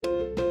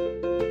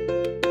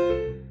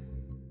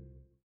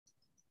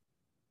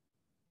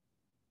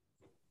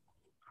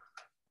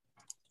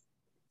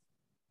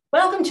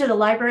Welcome to the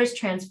Libraries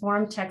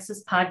Transform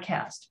Texas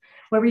podcast,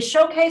 where we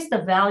showcase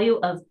the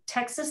value of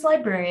Texas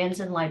librarians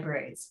and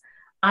libraries.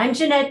 I'm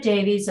Jeanette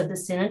Davies of the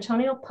San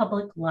Antonio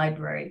Public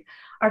Library.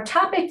 Our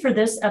topic for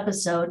this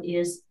episode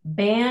is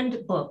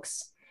banned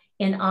books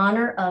in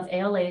honor of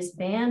ALA's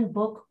Banned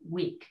Book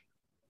Week,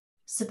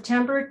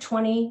 September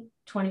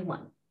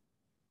 2021.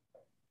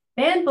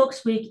 Banned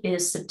Books Week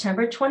is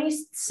September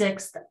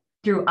 26th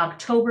through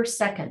October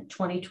 2nd,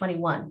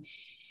 2021.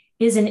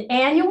 Is an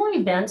annual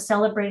event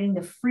celebrating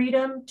the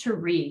freedom to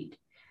read.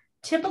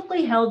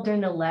 Typically held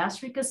during the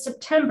last week of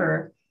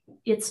September,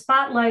 it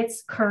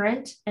spotlights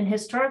current and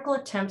historical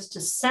attempts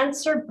to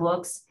censor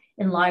books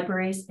in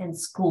libraries and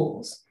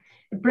schools.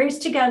 It brings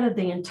together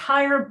the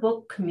entire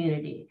book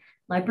community,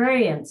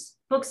 librarians,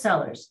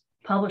 booksellers,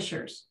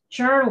 publishers,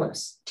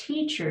 journalists,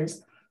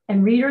 teachers,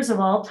 and readers of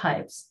all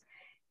types,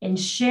 in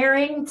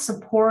sharing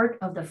support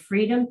of the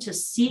freedom to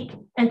seek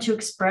and to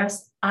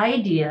express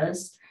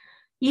ideas,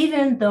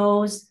 even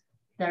those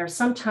that are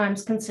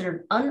sometimes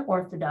considered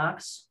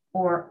unorthodox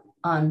or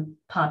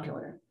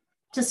unpopular.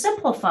 To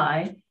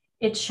simplify,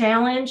 its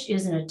challenge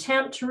is an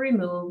attempt to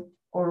remove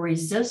or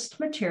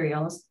restrict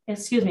materials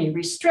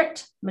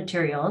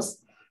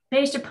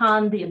based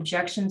upon the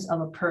objections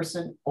of a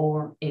person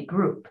or a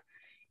group.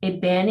 A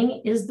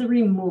banning is the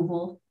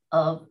removal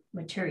of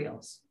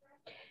materials.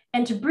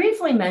 And to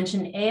briefly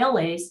mention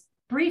ALA's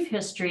brief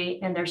history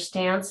and their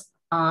stance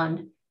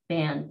on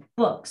banned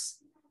books.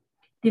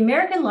 The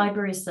American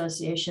Library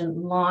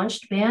Association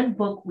launched Banned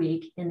Book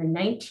Week in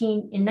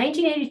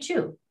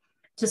 1982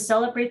 to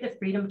celebrate the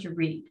freedom to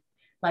read.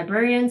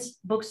 Librarians,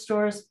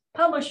 bookstores,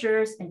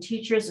 publishers, and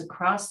teachers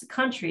across the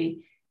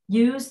country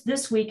use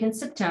this week in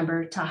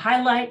September to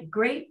highlight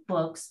great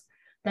books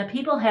that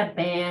people have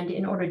banned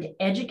in order to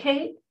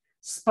educate,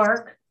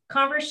 spark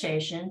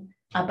conversation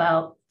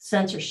about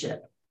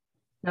censorship.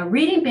 Now,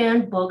 reading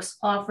banned books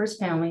offers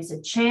families a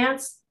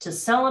chance to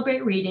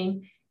celebrate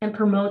reading and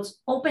promotes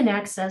open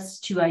access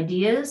to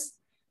ideas,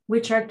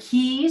 which are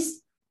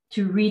keys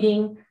to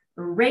reading,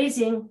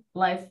 raising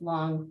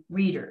lifelong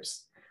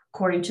readers,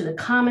 according to the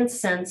Common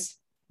Sense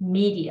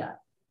Media.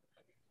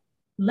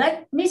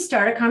 Let me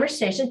start a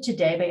conversation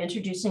today by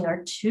introducing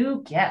our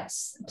two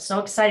guests. I'm so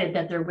excited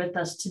that they're with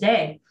us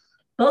today.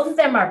 Both of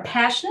them are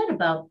passionate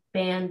about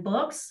banned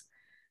books.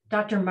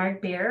 Dr.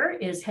 Mark Baer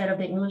is head of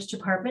the English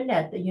department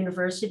at the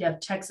University of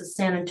Texas,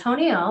 San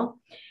Antonio,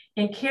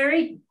 and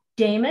Carrie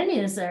Damon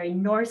is a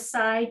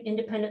Northside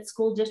Independent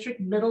School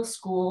District middle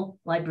school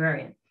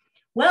librarian.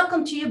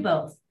 Welcome to you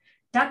both.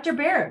 Dr.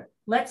 Baer,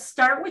 let's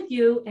start with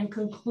you and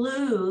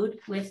conclude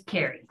with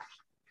Carrie.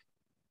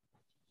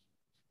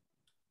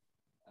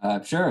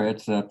 Sure,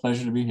 it's a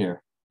pleasure to be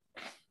here.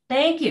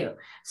 Thank you.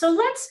 So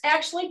let's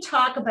actually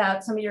talk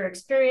about some of your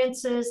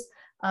experiences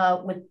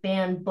with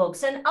banned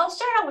books. And I'll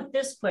start out with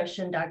this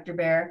question, Dr.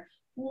 Baer.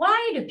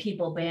 Why do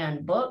people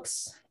ban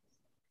books?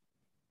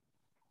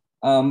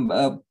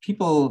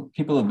 People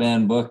have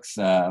banned books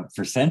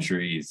for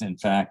centuries. In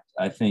fact,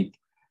 I think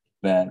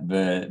that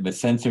the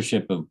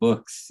censorship of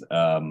books,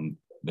 the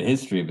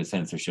history of the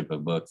censorship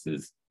of books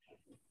is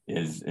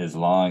as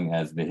long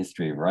as the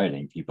history of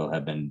writing. People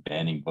have been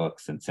banning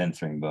books and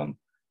censoring them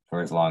for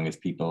as long as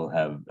people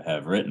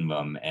have written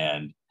them,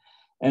 and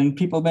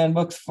people ban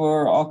books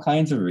for all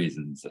kinds of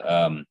reasons.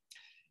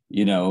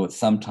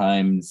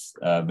 Sometimes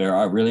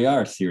there really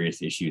are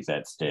serious issues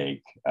at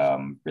stake,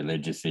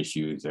 religious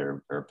issues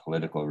or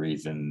political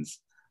reasons.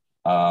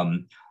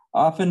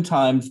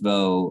 Oftentimes,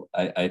 though,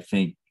 I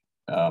think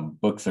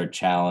books are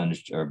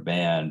challenged or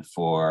banned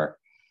for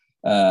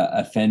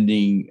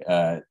offending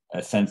a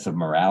sense of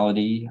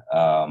morality.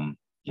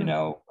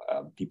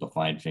 People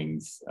find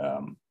things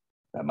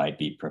that might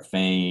be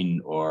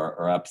profane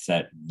or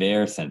upset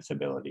their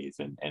sensibilities,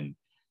 and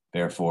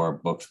therefore,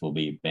 books will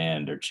be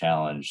banned or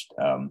challenged,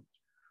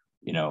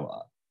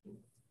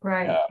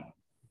 right.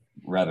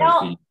 Rather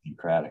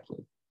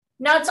theocratically.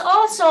 Now, it's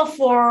also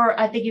for,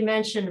 I think you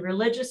mentioned,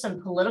 religious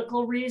and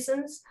political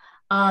reasons.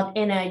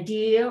 An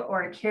idea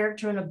or a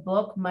character in a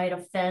book might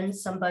offend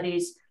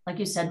somebody's, like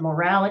you said,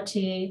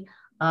 morality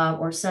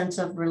or sense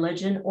of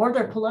religion or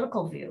their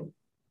political view.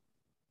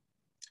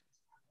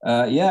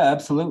 Yeah,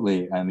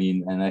 absolutely. I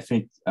mean, and I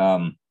think,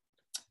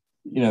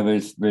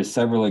 there's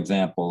several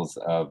examples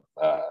of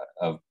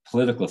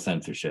political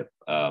censorship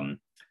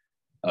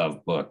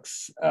of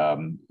books,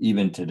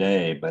 even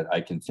today, but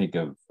I can think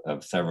of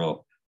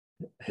several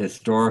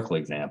historical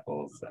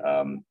examples.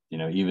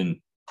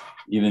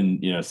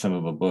 Even some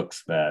of the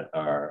books that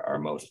are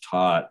most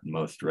taught,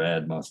 most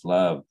read, most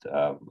loved,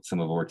 some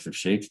of the works of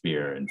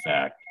Shakespeare, in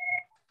fact,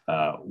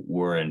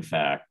 were in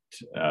fact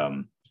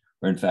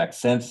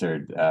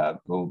censored.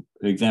 The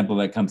example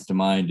that comes to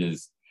mind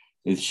is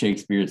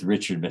Shakespeare's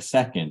Richard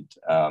II.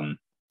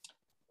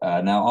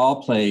 Now,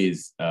 all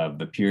plays of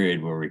the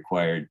period were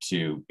required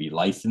to be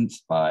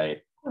licensed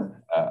by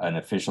an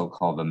official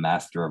called the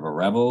Master of the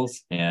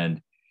Revels,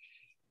 and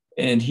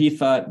he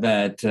thought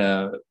that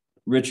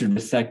Richard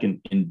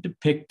II, in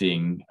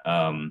depicting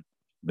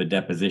the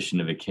deposition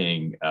of a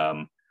king,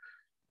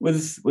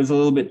 was a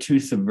little bit too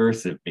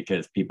subversive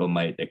because people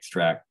might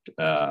extract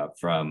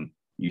from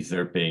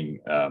usurping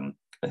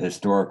a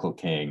historical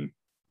king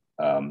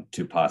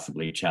to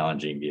possibly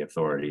challenging the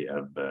authority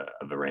of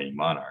the reigning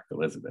monarch,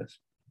 Elizabeth.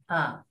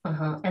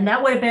 And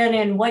that would have been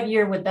in what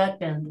year would that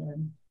been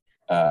then?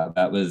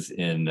 That was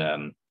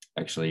in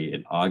actually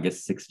in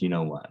August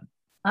 1601.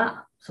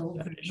 So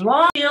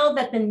long feel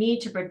that the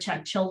need to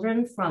protect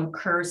children from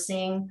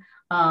cursing,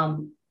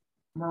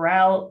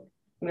 morale,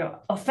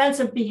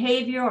 offensive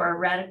behavior or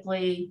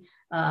radically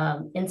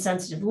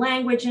insensitive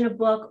language in a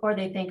book, or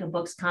they think a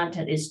book's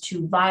content is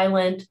too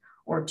violent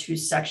or too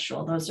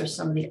sexual. Those are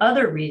some of the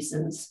other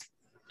reasons.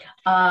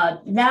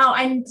 Now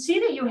I see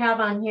that you have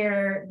on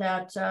here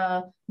that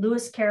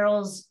Lewis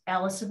Carroll's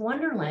Alice in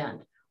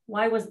Wonderland.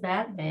 Why was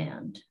that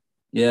banned?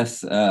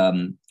 Yes.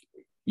 Who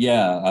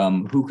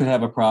could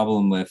have a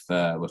problem with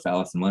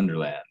Alice in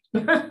Wonderland?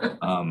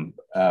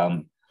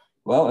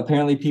 Well,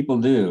 apparently people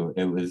do.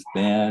 It was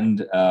banned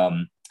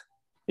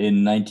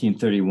in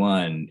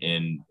 1931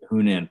 in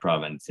Hunan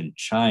province in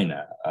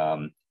China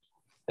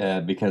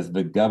because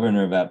the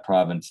governor of that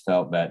province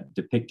felt that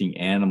depicting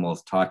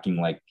animals talking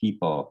like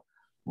people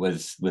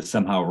was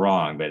somehow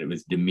wrong, that it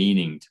was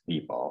demeaning to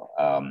people.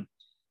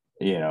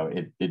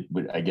 It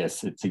would, I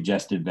guess, it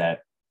suggested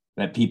that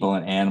people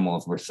and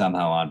animals were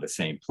somehow on the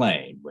same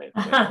plane. With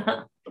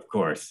of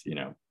course,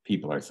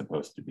 people are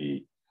supposed to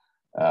be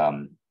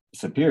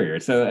superior.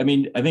 So, I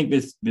mean, I think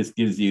this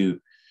gives you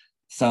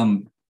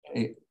some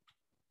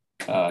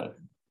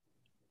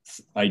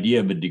idea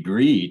of a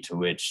degree to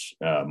which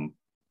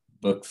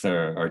books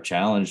are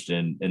challenged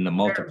in the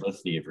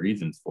multiplicity of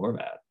reasons for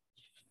that.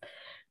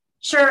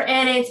 Sure,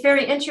 and it's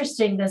very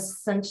interesting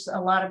since a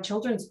lot of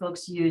children's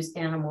books use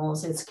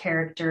animals as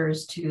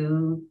characters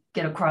to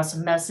get across a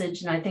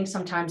message, and I think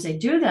sometimes they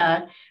do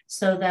that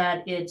so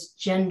that it's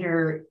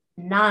gender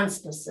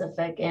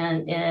non-specific,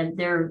 and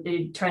they're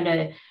trying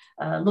to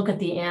look at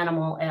the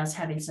animal as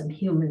having some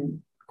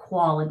human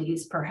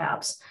qualities,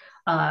 perhaps.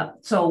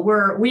 So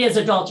we as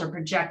adults are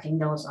projecting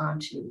those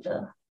onto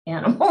the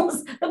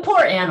animals, the poor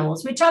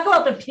animals. We talk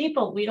about the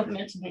people, we don't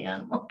mention the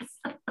animals.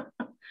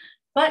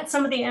 But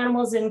some of the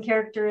animals and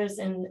characters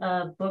in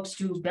books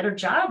do a better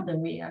job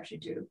than we actually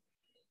do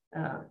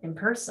in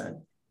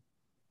person.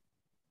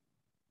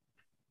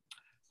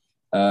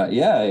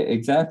 Yeah,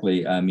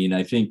 exactly. I mean,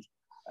 I think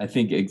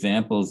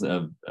examples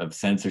of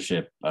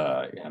censorship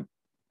of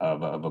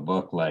a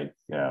book like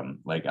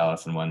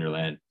Alice in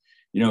Wonderland,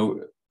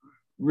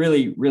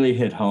 really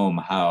hit home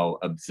how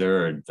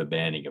absurd the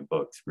banning of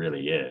books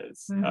really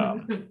is.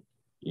 Mm-hmm.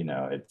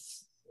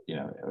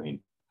 I mean,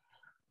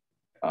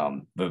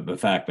 the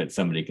fact that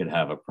somebody could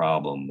have a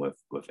problem with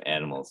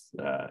animals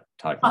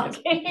talking.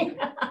 Okay.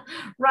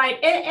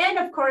 Right. And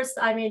of course,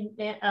 I mean,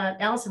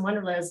 Alice in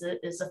Wonderland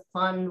is a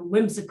fun,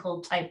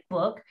 whimsical type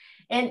book,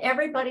 and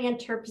everybody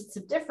interprets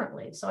it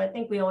differently. So I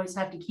think we always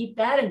have to keep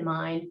that in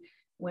mind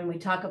when we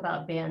talk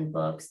about banned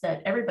books,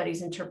 that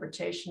everybody's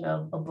interpretation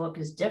of a book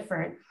is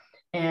different.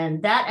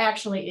 And that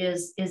actually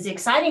is the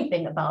exciting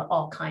thing about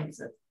all kinds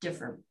of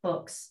different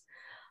books.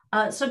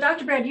 So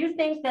Dr. Brad, do you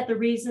think that the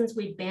reasons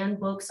we ban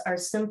books are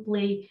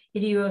simply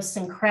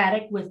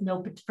idiosyncratic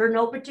for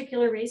no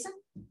particular reason?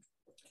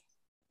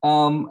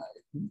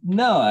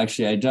 No,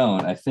 actually, I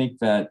don't. I think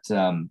that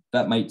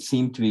that might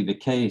seem to be the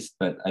case,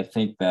 but I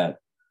think that,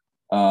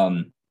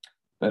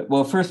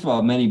 well, first of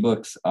all, many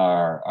books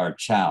are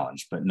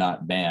challenged, but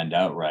not banned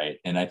outright.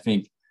 And I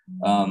think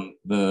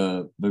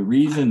the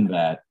reason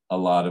that a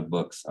lot of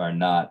books are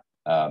not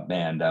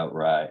banned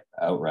outright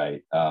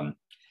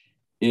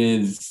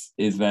is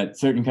that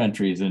certain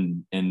countries,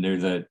 and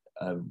there's a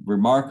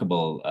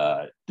remarkable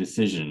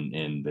decision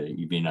in the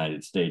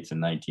United States in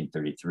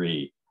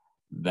 1933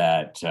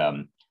 that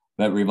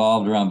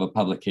revolved around the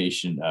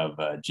publication of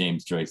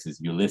James Joyce's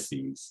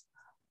Ulysses,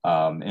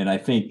 and I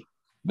think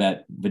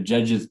that the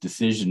judge's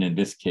decision in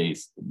this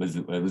case was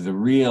a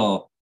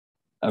real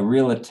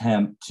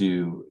attempt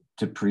to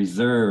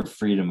preserve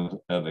freedom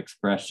of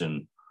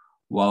expression,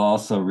 while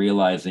also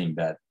realizing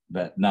that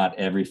not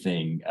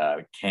everything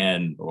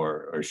can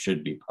or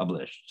should be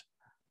published.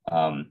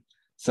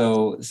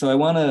 So I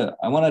want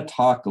to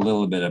talk a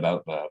little bit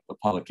about the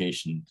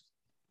publication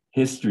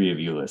history of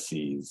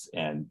Ulysses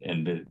and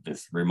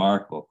this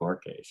remarkable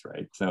court case,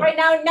 right? So right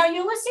now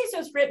Ulysses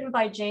was written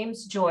by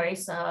James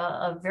Joyce,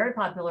 a very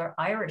popular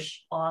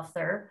Irish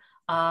author.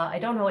 I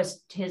don't know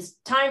his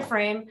time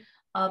frame,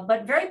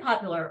 but very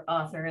popular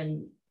author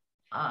in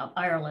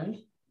Ireland.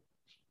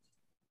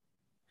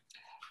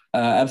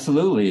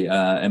 Absolutely,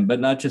 but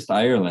not just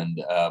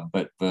Ireland,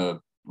 but the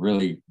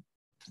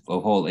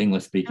whole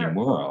English-speaking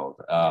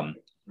world.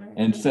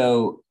 And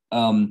so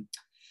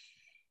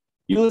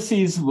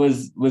Ulysses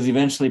was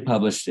eventually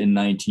published in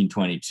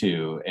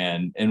 1922,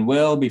 and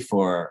well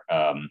before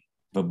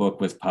the book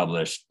was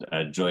published,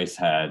 Joyce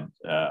had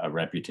a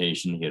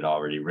reputation. He had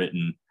already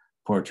written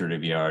Portrait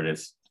of the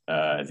Artist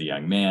as a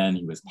young man.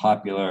 He was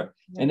popular,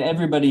 and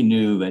everybody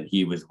knew that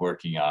he was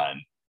working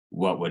on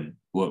what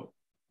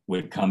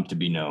would come to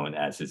be known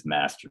as his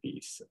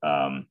masterpiece.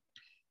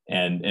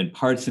 and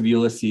parts of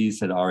Ulysses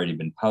had already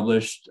been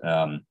published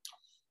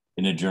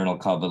in a journal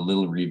called The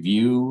Little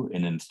Review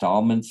in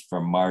installments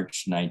from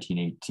March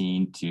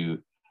 1918 to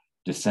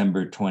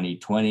December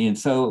 2020. And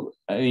so,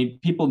 I mean,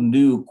 people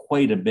knew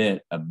quite a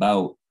bit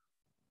about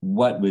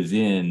what was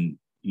in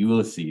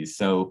Ulysses.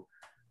 So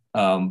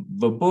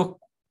the book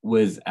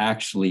was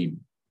actually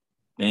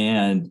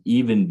banned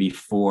even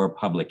before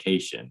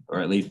publication, or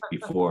at least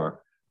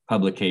before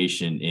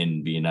publication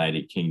in the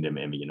United Kingdom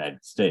and the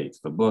United States.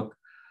 The book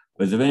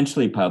was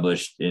eventually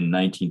published in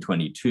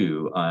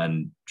 1922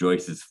 on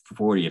Joyce's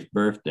 40th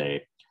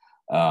birthday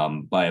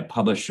by a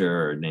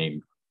publisher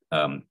named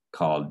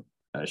called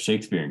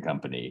Shakespeare and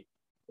Company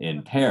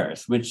in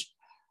Paris, which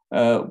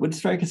would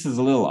strike us as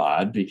a little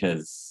odd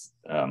because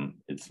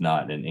it's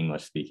not an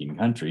English-speaking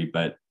country,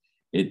 but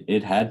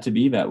it had to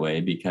be that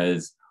way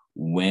because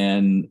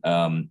when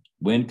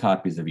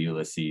copies of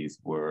Ulysses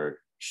were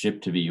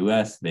shipped to the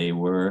U.S., they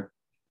were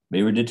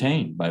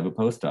detained by the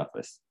post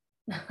office.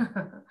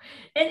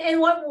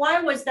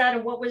 Why was that,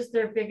 and what was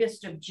their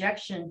biggest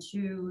objection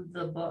to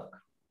the book?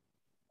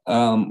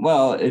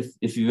 Well,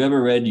 if you've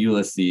ever read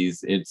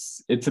Ulysses,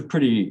 it's a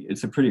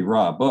pretty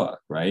raw book,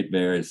 right?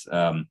 There's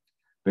a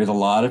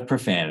lot of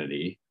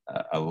profanity,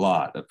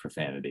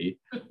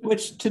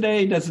 which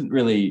today doesn't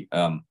really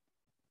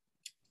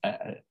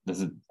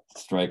doesn't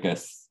strike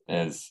us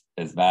as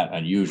that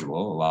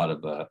unusual. A lot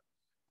of the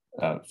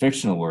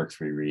fictional works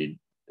we read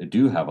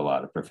do have a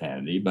lot of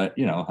profanity, but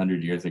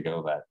 100 years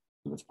ago that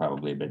was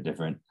probably a bit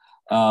different.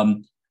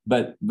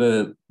 But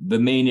the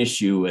main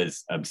issue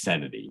is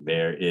obscenity.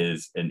 There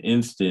is an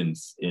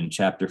instance in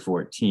chapter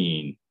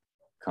 14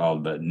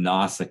 called the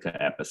Nausicaa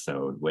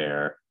episode,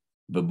 where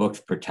the book's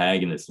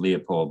protagonist,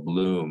 Leopold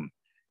Bloom,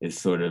 is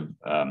sort of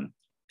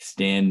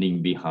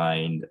standing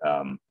behind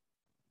a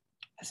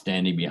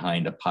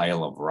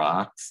pile of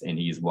rocks, and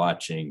he's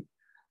watching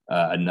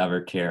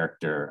another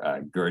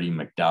character, Gertie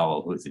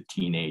McDowell, who's a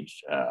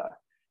teenage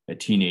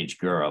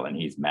girl, and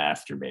he's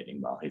masturbating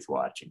while he's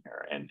watching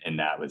her, and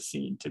that was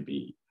seen to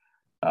be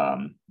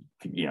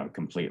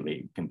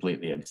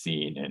completely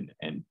obscene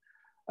and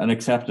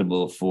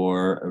unacceptable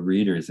for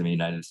readers in the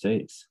United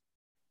States.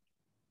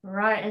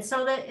 Right. And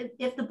so that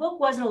if the book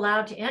wasn't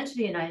allowed to enter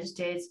the United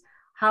States,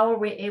 how are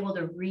we able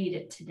to read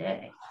it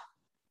today?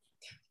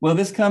 Well,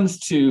 this comes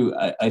to,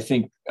 I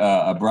think,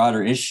 a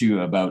broader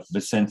issue about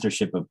the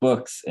censorship of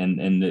books,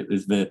 and it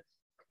was the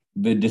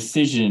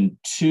decision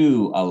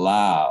to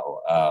allow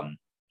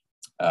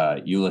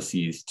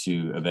Ulysses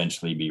to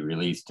eventually be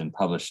released and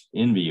published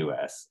in the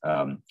U.S.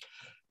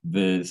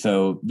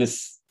 So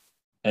this,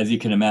 as you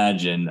can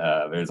imagine,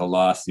 there's a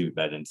lawsuit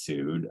that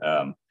ensued.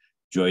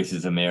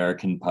 Joyce's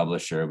American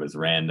publisher was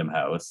Random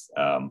House,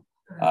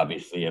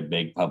 obviously a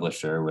big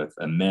publisher with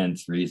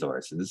immense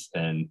resources.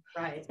 And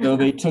right. So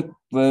they took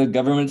the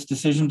government's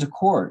decision to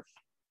court.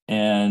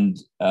 And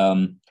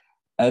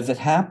as it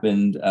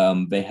happened,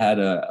 they had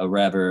a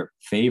rather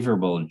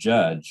favorable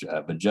judge.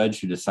 The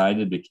judge who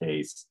decided the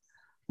case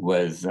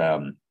was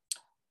a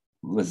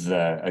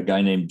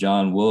guy named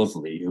John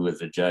Woolsey, who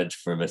was a judge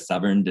for the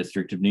Southern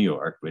District of New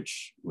York,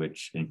 which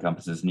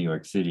encompasses New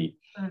York City.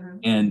 Mm-hmm.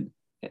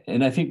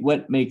 And I think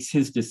what makes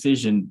his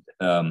decision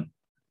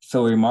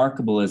so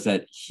remarkable is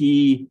that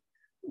he,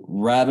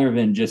 rather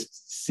than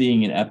just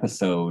seeing an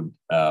episode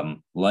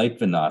like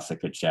the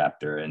Nausicaa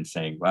chapter and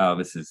saying, wow,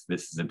 this is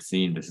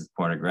obscene, this is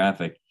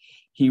pornographic,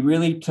 he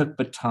really took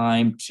the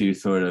time to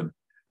sort of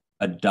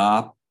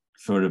adopt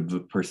sort of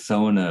the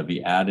persona,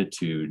 the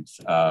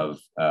attitudes of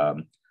a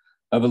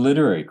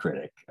literary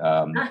critic.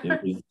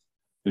 It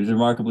was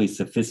remarkably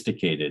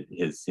sophisticated,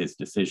 his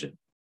decision.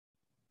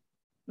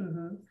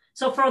 Mm-hmm.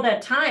 So for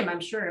that time,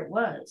 I'm sure it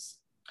was.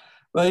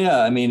 Well,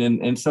 yeah, I mean,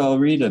 and so I'll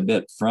read a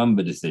bit from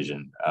the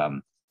decision.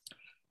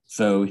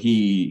 So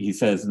he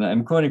says, and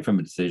I'm quoting from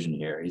a decision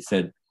here. He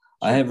said,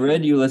 "I have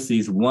read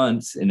Ulysses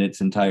once in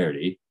its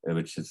entirety,"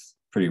 which is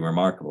pretty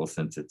remarkable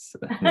since it's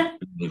a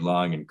really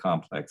long and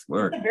complex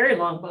work. It's a very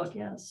long book,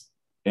 yes.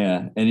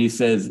 Yeah, and he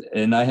says,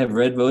 "And I have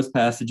read those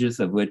passages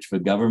of which the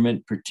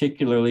government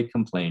particularly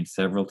complained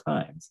several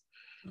times.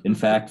 In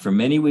fact, for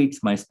many weeks,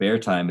 my spare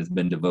time has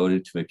been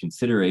devoted to a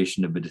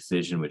consideration of a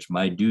decision which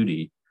my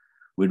duty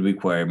would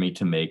require me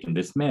to make in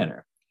this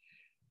manner."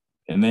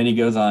 And then he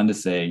goes on to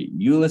say,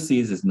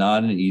 "Ulysses is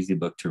not an easy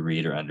book to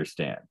read or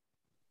understand."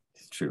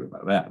 It's true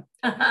about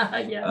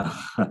that. Yeah.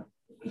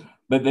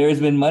 But there has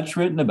been much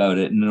written about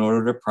it, and in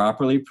order to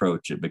properly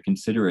approach it, the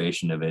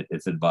consideration of it,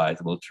 it's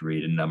advisable to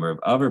read a number of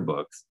other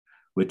books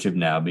which have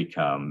now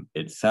become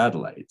its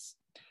satellites.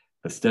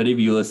 The study of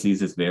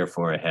Ulysses is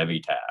therefore a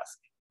heavy task.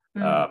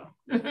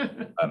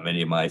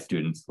 Many of my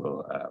students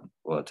will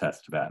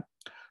attest to that.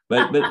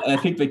 But I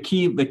think the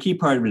key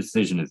part of the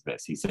decision is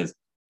this. He says,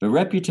 "The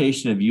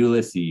reputation of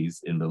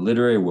Ulysses in the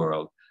literary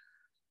world,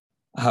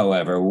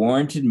 however,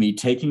 warranted me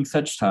taking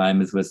such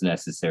time as was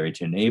necessary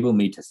to enable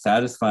me to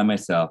satisfy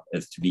myself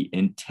as to the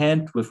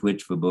intent with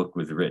which the book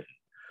was written.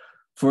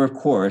 For of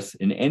course,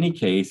 in any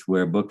case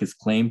where a book is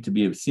claimed to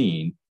be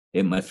obscene,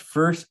 it must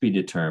first be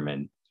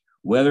determined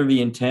whether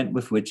the intent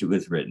with which it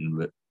was written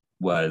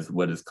was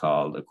what is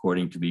called,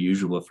 according to the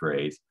usual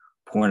phrase,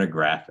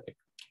 pornographic.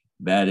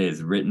 That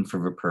is, written for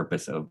the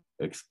purpose of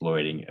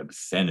exploiting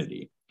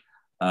obscenity.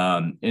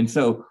 And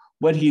so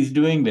what he's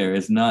doing there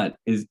is not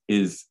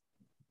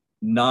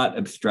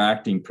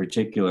abstracting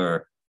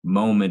particular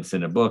moments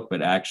in a book,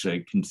 but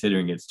actually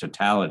considering its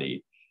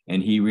totality.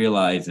 And he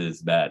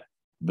realizes that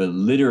the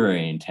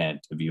literary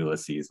intent of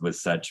Ulysses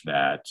was such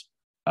that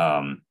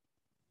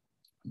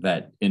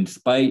that in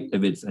spite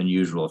of its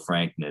unusual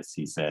frankness,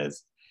 he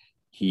says,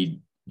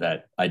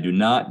 that I do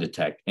not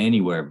detect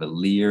anywhere the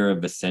leer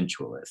of the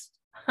sensualist.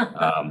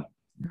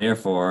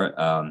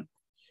 Therefore,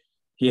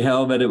 he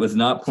held that it was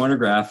not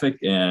pornographic,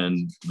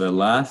 and the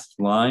last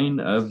line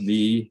of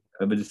the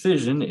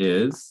decision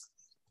is,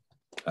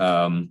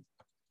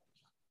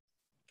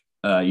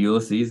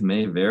 Ulysses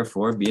may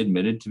therefore be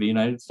admitted to the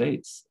United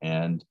States,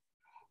 and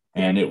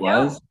it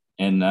was,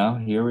 and now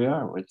here we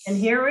are. And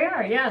here we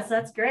are. Yes,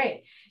 that's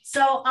great.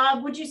 So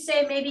would you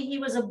say maybe he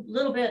was a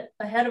little bit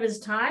ahead of his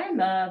time,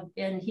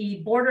 and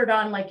he bordered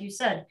on, like you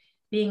said,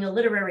 being a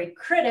literary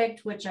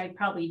critic, which I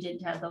probably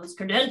didn't have those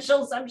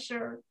credentials, I'm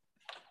sure.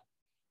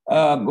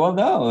 Well,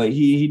 no,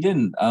 he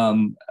didn't.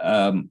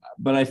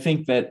 But I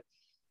think that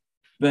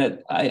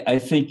I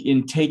think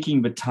in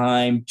taking the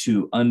time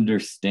to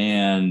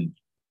understand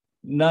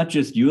not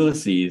just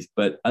Ulysses,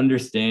 but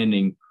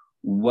understanding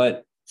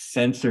what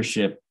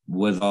censorship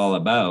was all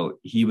about,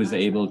 he was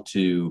able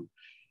to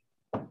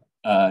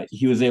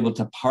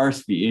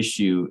parse the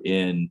issue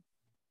in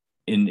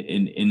an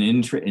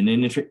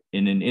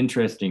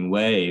interesting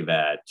way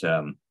that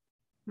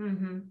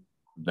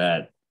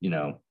that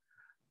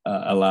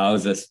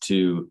allows us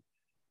to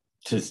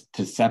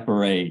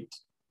separate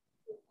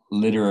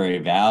literary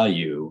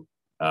value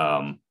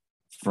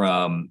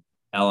from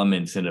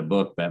elements in a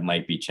book that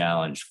might be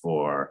challenged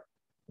for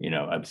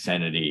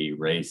obscenity,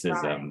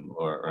 racism, right,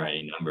 or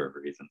any number of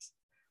reasons.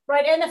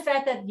 Right, and the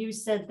fact that you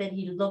said that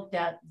he looked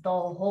at the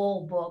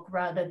whole book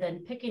rather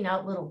than picking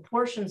out little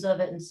portions of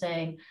it and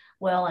saying,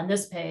 well, on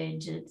this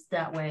page it's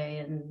that way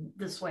and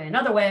this way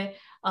another way,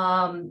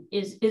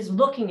 is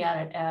looking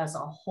at it as a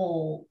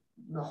whole,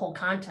 the whole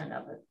content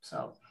of it.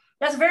 So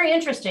that's very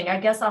interesting. I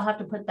guess I'll have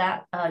to put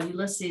that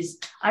Ulysses.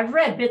 I've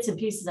read bits and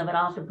pieces of it.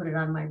 I'll have to put it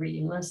on my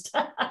reading list.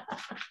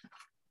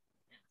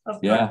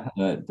 Yeah,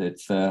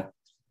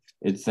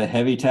 it's a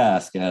heavy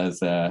task,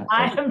 as I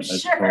am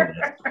sure.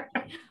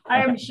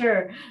 I am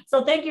sure.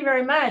 So thank you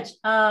very much.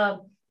 So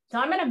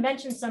I'm going to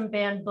mention some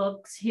banned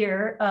books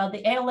here.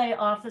 The ALA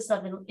Office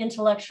of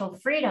Intellectual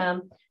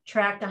Freedom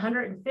tracked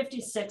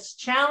 156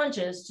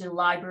 challenges to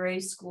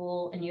library,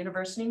 school, and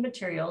university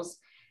materials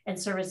and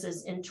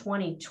services in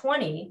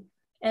 2020.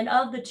 And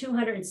of the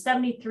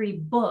 273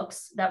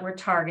 books that were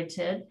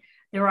targeted,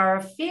 here are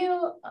a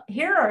few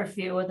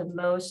of the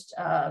most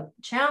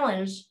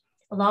challenged,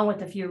 along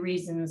with a few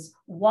reasons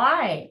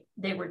why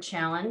they were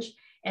challenged.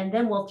 And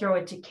then we'll throw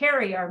it to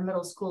Carrie, our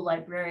middle school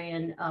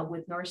librarian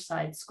with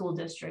Northside School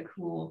District,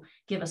 who will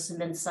give us some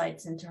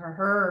insights into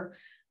her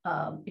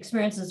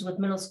experiences with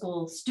middle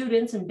school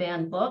students and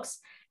banned books.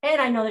 And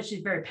I know that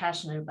she's very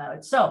passionate about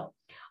it. So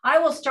I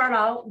will start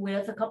out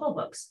with a couple of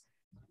books.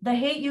 The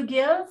Hate U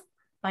Give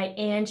by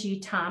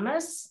Angie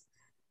Thomas.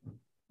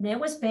 It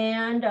was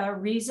banned,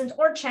 reasons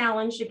or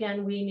challenged.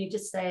 Again, we need to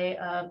say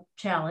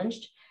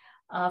challenged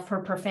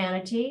for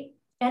profanity.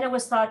 And it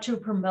was thought to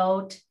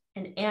promote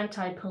an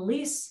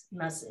anti-police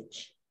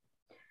message.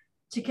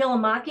 To Kill a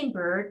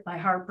Mockingbird by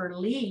Harper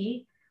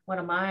Lee, one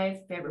of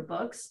my favorite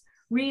books.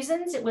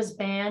 Reasons: it was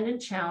banned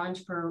and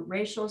challenged for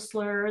racial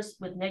slurs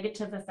with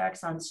negative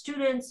effects on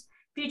students,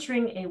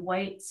 featuring a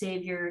white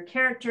savior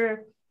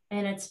character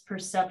and its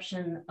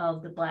perception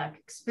of the Black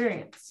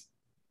experience.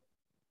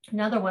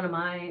 Another one of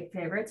my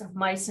favorites,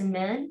 Mice and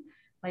Men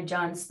by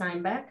John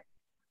Steinbeck.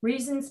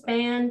 Reasons: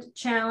 banned,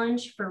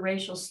 challenged for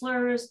racial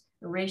slurs,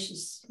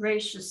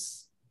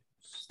 racist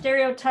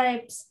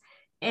stereotypes,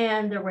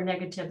 and there were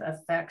negative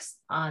effects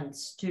on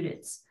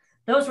students.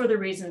 Those were the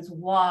reasons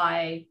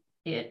why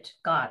it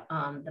got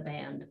on the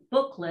banned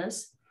book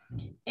list.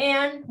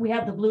 And we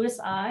have The Bluest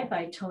Eye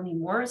by Toni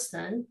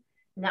Morrison,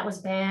 and that was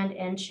banned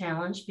and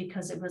challenged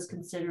because it was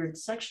considered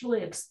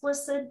sexually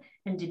explicit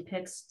and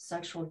depicts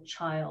sexual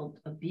child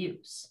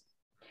abuse.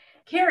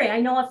 Carrie, I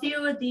know a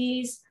few of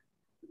these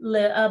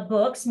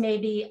books may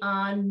be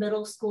on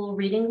middle school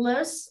reading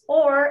lists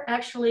or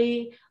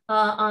actually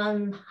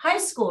on high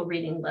school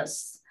reading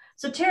lists.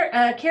 So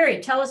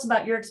Carrie, tell us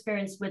about your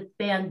experience with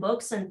banned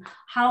books and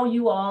how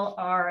you all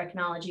are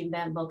acknowledging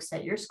banned books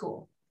at your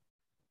school.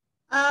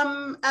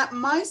 At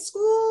my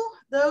school,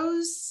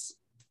 those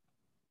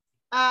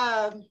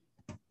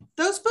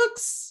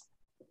books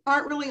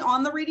aren't really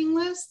on the reading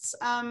lists.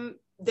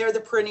 They're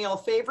the perennial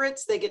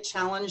favorites. They get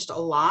challenged a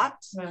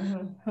lot.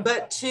 Mm-hmm.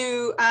 But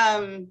to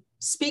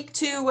speak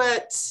to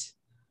what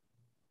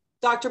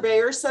Dr.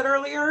 Bayer said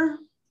earlier,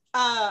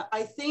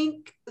 I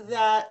think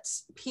that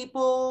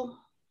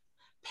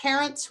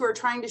parents who are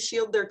trying to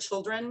shield their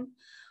children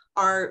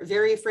are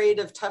very afraid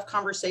of tough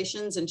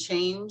conversations and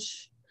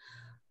change,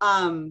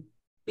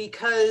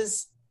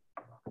 because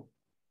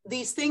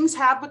these things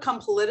have become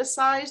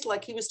politicized,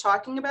 like he was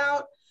talking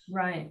about.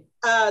 Right.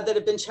 That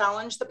have been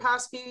challenged the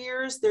past few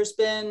years. There's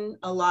been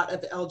a lot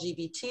of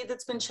LGBT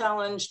that's been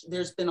challenged.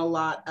 There's been a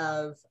lot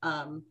of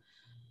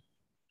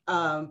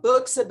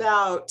books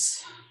about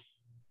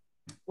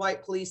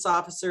white police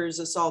officers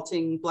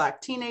assaulting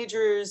Black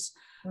teenagers,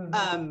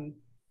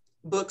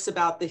 books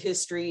about the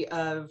history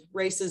of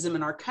racism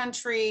in our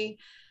country.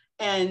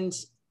 And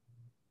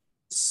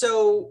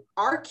so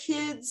our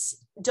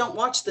kids don't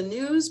watch the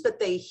news, but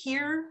they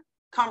hear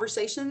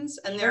conversations,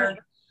 and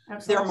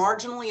they're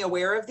marginally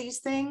aware of these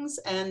things,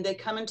 and they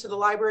come into the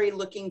library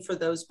looking for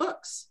those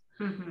books.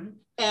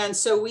 And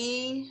so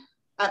we,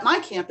 at my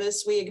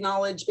campus, we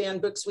acknowledge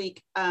Banned Books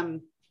Week.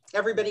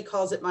 Everybody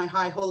calls it my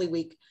High Holy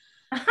Week.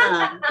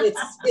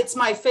 It's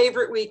my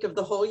favorite week of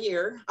the whole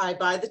year. I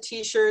buy the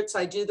t-shirts,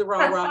 I do the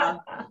rah-rah.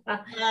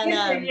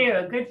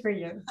 And, good for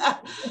you.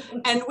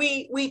 And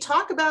we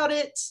talk about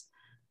it,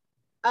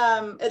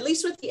 at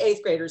least with the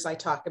 8th graders, I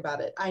talk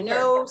about it. I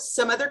know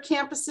some other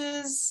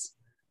campuses,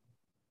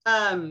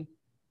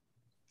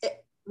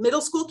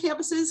 middle school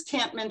campuses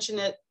can't mention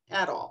it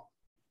at all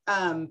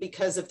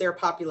because of their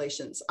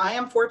populations. I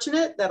am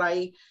fortunate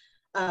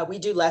that we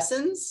do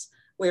lessons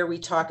where we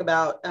talk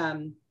about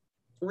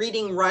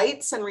reading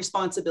rights and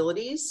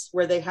responsibilities,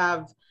 where they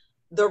have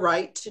the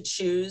right to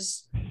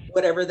choose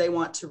whatever they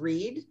want to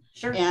read.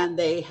 Sure. And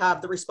they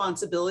have the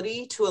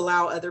responsibility to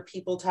allow other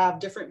people to have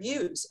different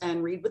views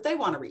and read what they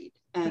want to read,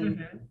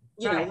 and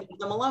leave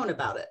them alone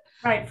about it.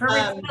 Right.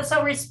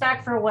 So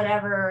respect for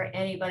whatever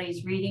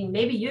anybody's reading.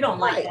 Maybe you don't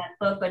like that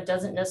book, but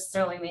doesn't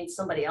necessarily mean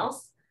somebody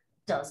else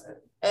doesn't.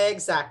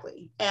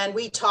 Exactly. And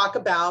we talk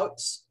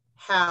about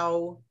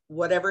how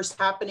whatever's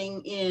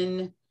happening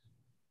in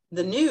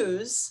the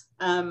news,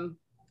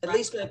 at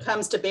least when it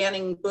comes to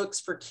banning books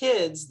for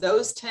kids,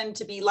 those tend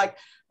to be like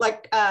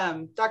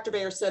Dr.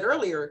 Bayer said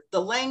earlier,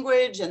 the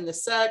language and the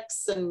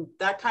sex and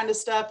that kind of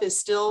stuff is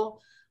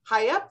still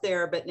high up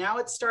there, but now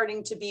it's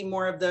starting to be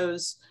more of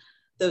those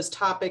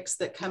topics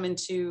that come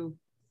into,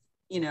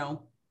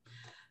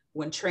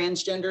 when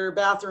transgender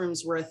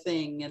bathrooms were a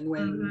thing, and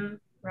when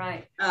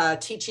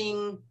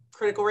teaching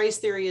critical race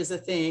theory is a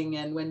thing,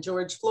 and when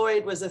George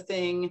Floyd was a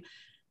thing,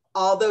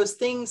 all those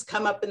things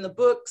come up in the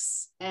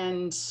books.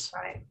 And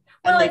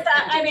well, a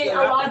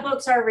lot of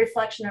books are a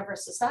reflection of our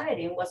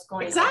society and what's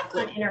going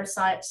on in our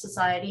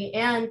society,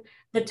 and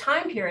the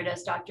time period,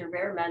 as Dr.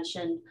 Baer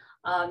mentioned,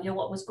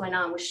 what was going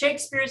on with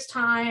Shakespeare's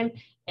time,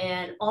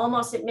 and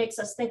almost it makes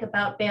us think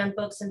about banned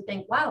books and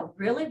think, wow,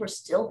 really, we're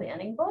still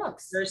banning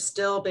books. They're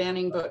still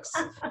banning books.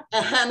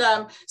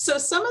 And so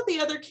some of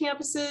the other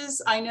campuses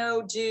I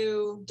know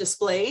do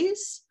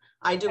displays.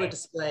 I do a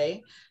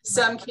display.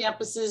 Some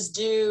campuses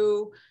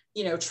do,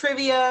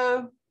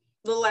 trivia,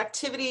 little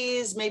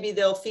activities. Maybe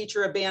they'll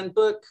feature a banned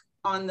book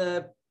on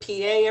the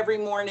PA every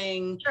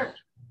morning,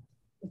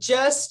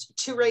 just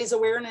to raise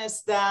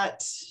awareness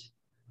that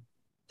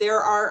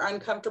there are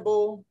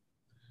uncomfortable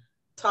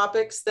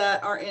topics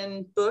that are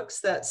in books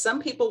that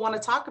some people want to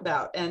talk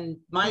about. And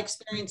my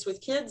experience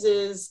with kids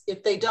is,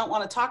 if they don't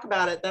want to talk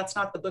about it, that's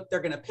not the book they're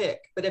going to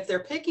pick. But if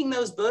they're picking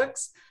those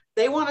books,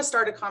 they want to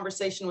start a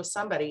conversation with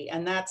somebody.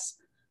 And that's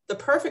the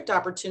perfect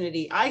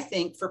opportunity, I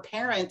think, for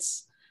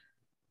parents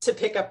to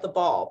pick up the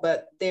ball.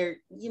 But they're,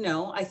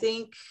 I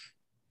think.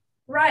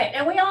 Right.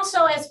 And we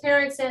also, as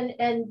parents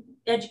and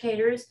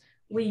educators,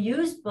 we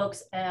use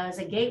books as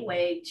a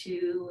gateway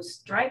to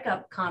strike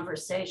up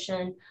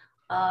conversation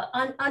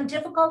on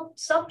difficult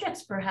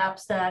subjects,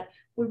 perhaps, that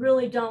we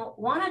really don't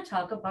want to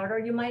talk about, or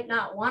you might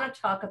not want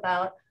to talk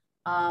about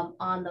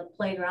on the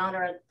playground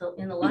or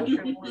in the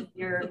lunchroom with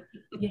your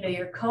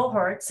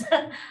cohorts.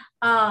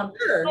 But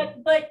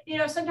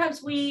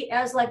sometimes we,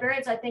 as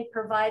librarians, I think,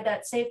 provide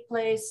that safe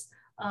place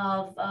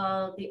of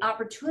the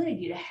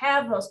opportunity to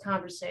have those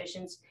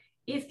conversations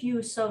if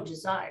you so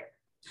desire.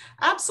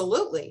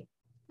 Absolutely.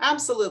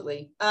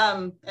 Absolutely.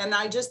 And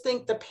I just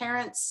think the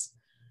parents,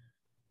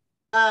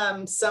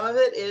 some of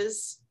it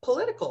is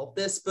political.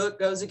 This book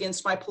goes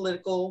against my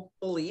political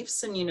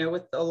beliefs. And,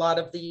 with a lot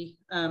of the,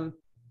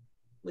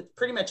 with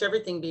pretty much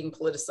everything being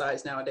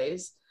politicized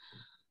nowadays,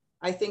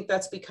 I think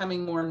that's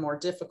becoming more and more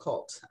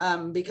difficult,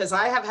 because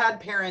I have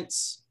had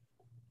parents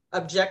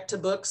object to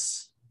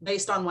books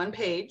based on one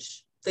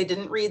page. They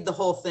didn't read the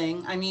whole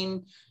thing. I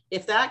mean,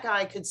 if that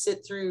guy could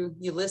sit through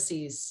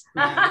Ulysses,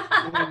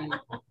 and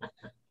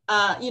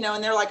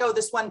they're like, oh,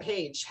 this one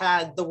page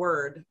had the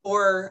word.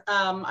 Or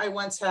I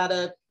once had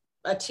a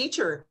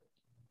teacher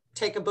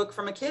take a book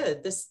from a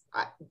kid. This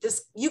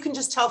you can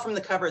just tell from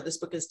the cover, this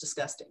book is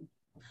disgusting.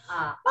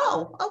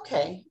 Oh,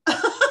 okay.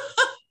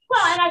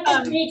 Well, and I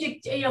think we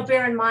need to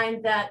bear in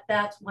mind that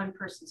that's one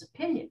person's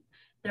opinion.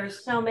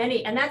 There's so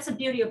many, and that's the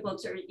beauty of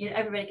books, or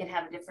everybody can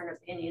have a different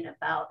opinion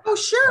about. Oh,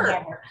 sure.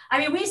 Whatever. I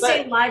mean, we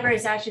say in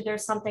libraries, actually,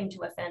 there's something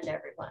to offend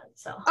everyone.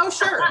 So. Oh,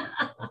 sure.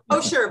 Oh,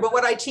 sure. But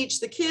what I teach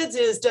the kids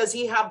is, does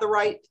he have the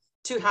right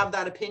to have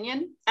that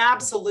opinion?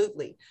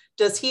 Absolutely.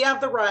 Does he have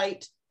the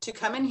right to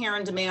come in here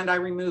and demand I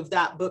remove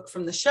that book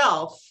from the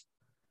shelf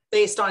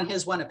based on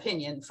his one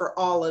opinion for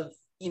all of,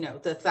 the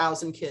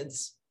 1,000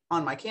 kids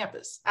on my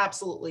campus.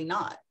 Absolutely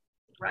not.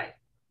 Right.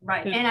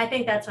 Right. And I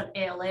think that's what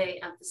ALA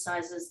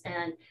emphasizes,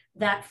 and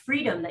that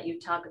freedom that you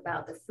talk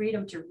about, the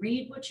freedom to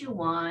read what you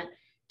want,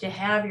 to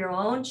have your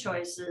own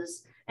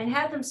choices, and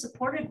have them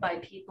supported by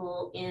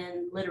people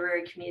in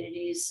literary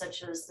communities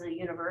such as the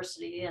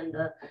university and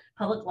the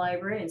public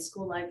library and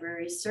school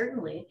libraries.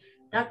 Certainly,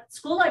 that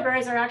school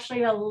libraries are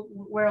actually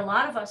where a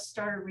lot of us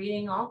started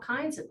reading all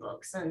kinds of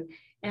books,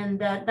 and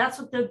that's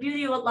what the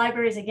beauty of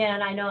libraries.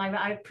 Again, I know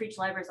I preach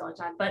libraries all the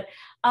time, but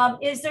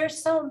is there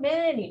so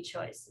many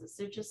choices?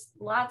 There's just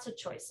lots of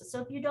choices. So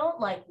if you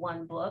don't like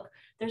one book,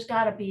 there's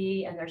got to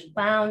be, and there's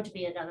bound to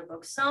be another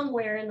book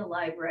somewhere in the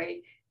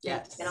library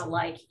Yes, you're gonna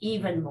like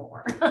even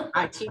more.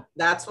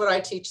 That's what I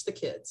teach the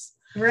kids.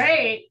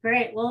 Great.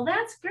 Well,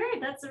 that's great.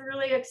 That's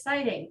really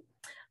exciting.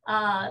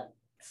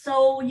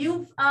 So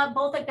you've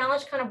both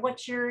acknowledged kind of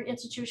what your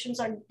institutions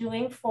are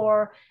doing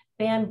for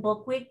Banned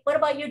Book Week. What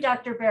about you,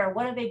 Dr. Baer?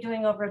 What are they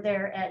doing over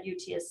there at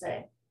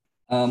UTSA?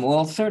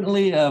 Well,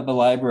 certainly the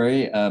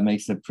library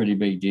makes a pretty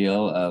big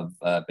deal of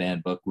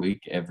Banned Book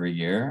Week every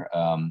year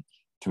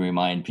to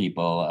remind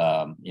people,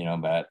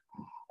 that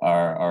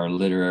our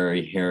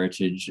literary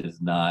heritage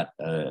is not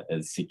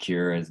as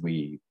secure as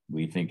we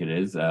think it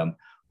is.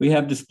 We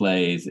have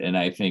displays, and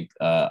I think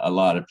a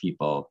lot of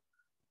people,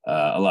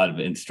 a lot of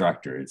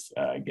instructors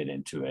get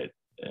into it,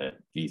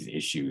 these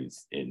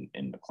issues in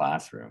the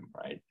classroom,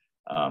 right?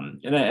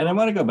 And I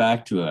want to go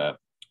back to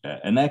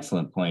an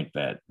excellent point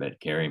that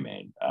Carrie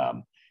made.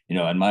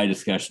 In my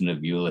discussion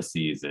of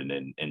Ulysses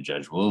and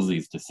Judge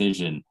Woolsey's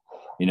decision,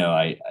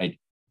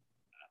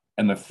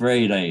 I'm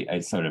afraid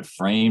I sort of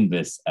framed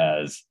this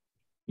as,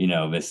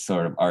 this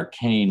sort of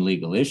arcane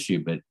legal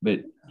issue, but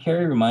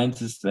Carrie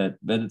reminds us that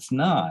it's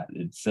not.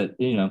 It's that,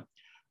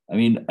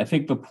 I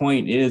think the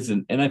point is,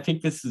 and I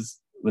think this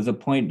was a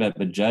point that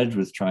the judge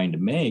was trying to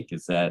make,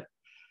 is that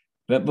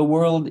the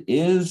world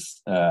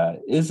is a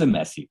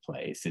messy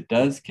place. It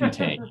does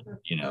contain,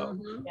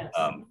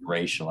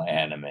 racial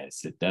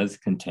animus. It does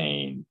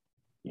contain,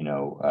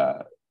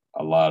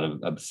 a lot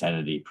of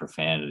obscenity,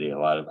 profanity, a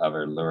lot of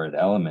other lurid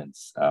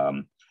elements.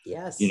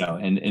 Yes.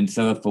 And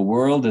so if the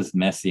world is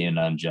messy and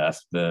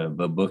unjust, the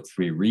books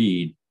we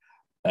read,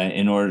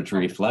 in order to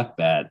reflect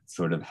that,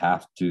 sort of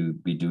have to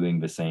be doing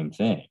the same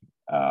thing.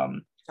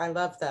 I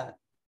love that.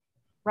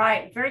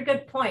 Right. Very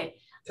good point.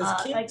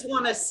 Because kids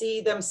want to see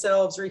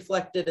themselves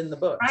reflected in the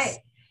books. Right.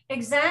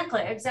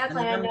 Exactly. I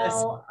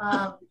know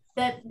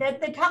that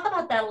they talk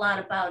about that a lot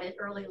about in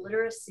early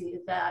literacy,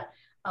 that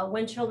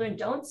when children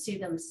don't see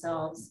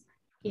themselves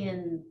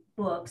in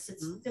books,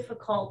 it's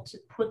difficult to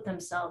put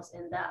themselves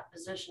in that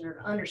position or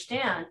to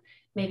understand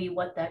maybe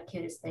what that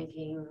kid is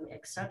thinking,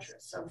 etc.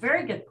 So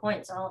very good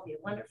points, all of you.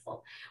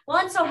 Wonderful. Well,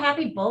 I'm so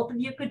happy both of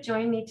you could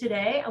join me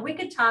today. We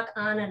could talk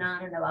on and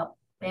about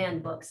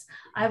banned books.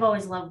 I've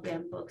always loved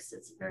banned books.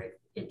 It's a very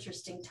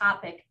interesting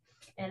topic,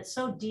 and it's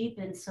so deep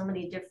in so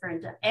many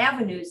different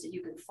avenues that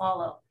you can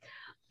follow.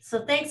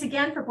 So thanks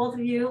again for both of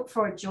you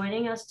for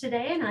joining us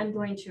today. And I'm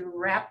going to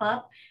wrap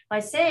up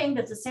by saying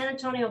that the San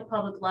Antonio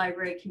Public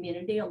Library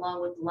community,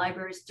 along with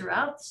libraries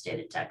throughout the state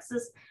of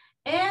Texas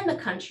and the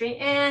country,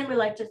 and we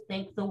like to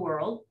think the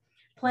world,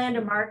 plan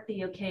to mark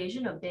the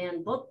occasion of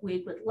Banned Book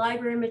Week with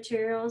library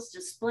materials,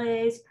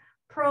 displays,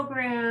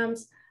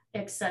 programs,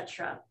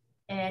 etc.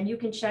 And you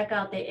can check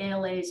out the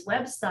ALA's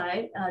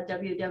website,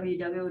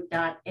 www.ala.org.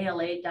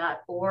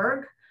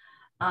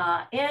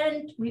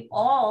 And we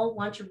all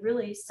want to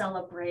really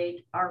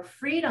celebrate our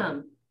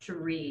freedom to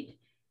read,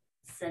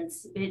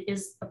 since it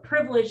is a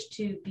privilege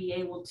to be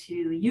able to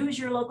use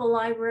your local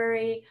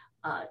library,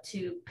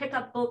 to pick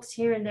up books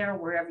here and there,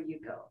 wherever you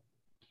go.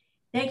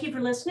 Thank you for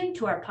listening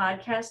to our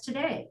podcast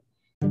today.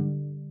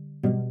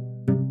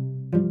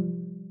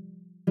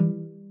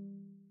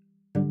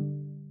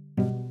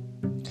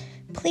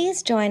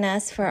 Please join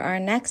us for our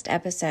next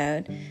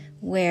episode,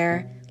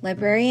 where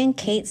librarian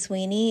Kate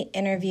Sweeney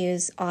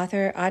interviews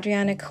author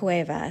Adriana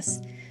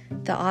Cuevas,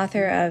 the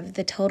author of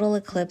The Total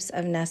Eclipse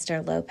of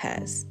Nestor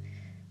Lopez.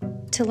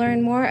 To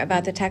learn more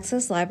about the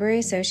Texas Library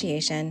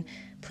Association,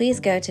 please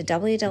go to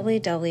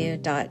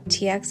www.txla.org.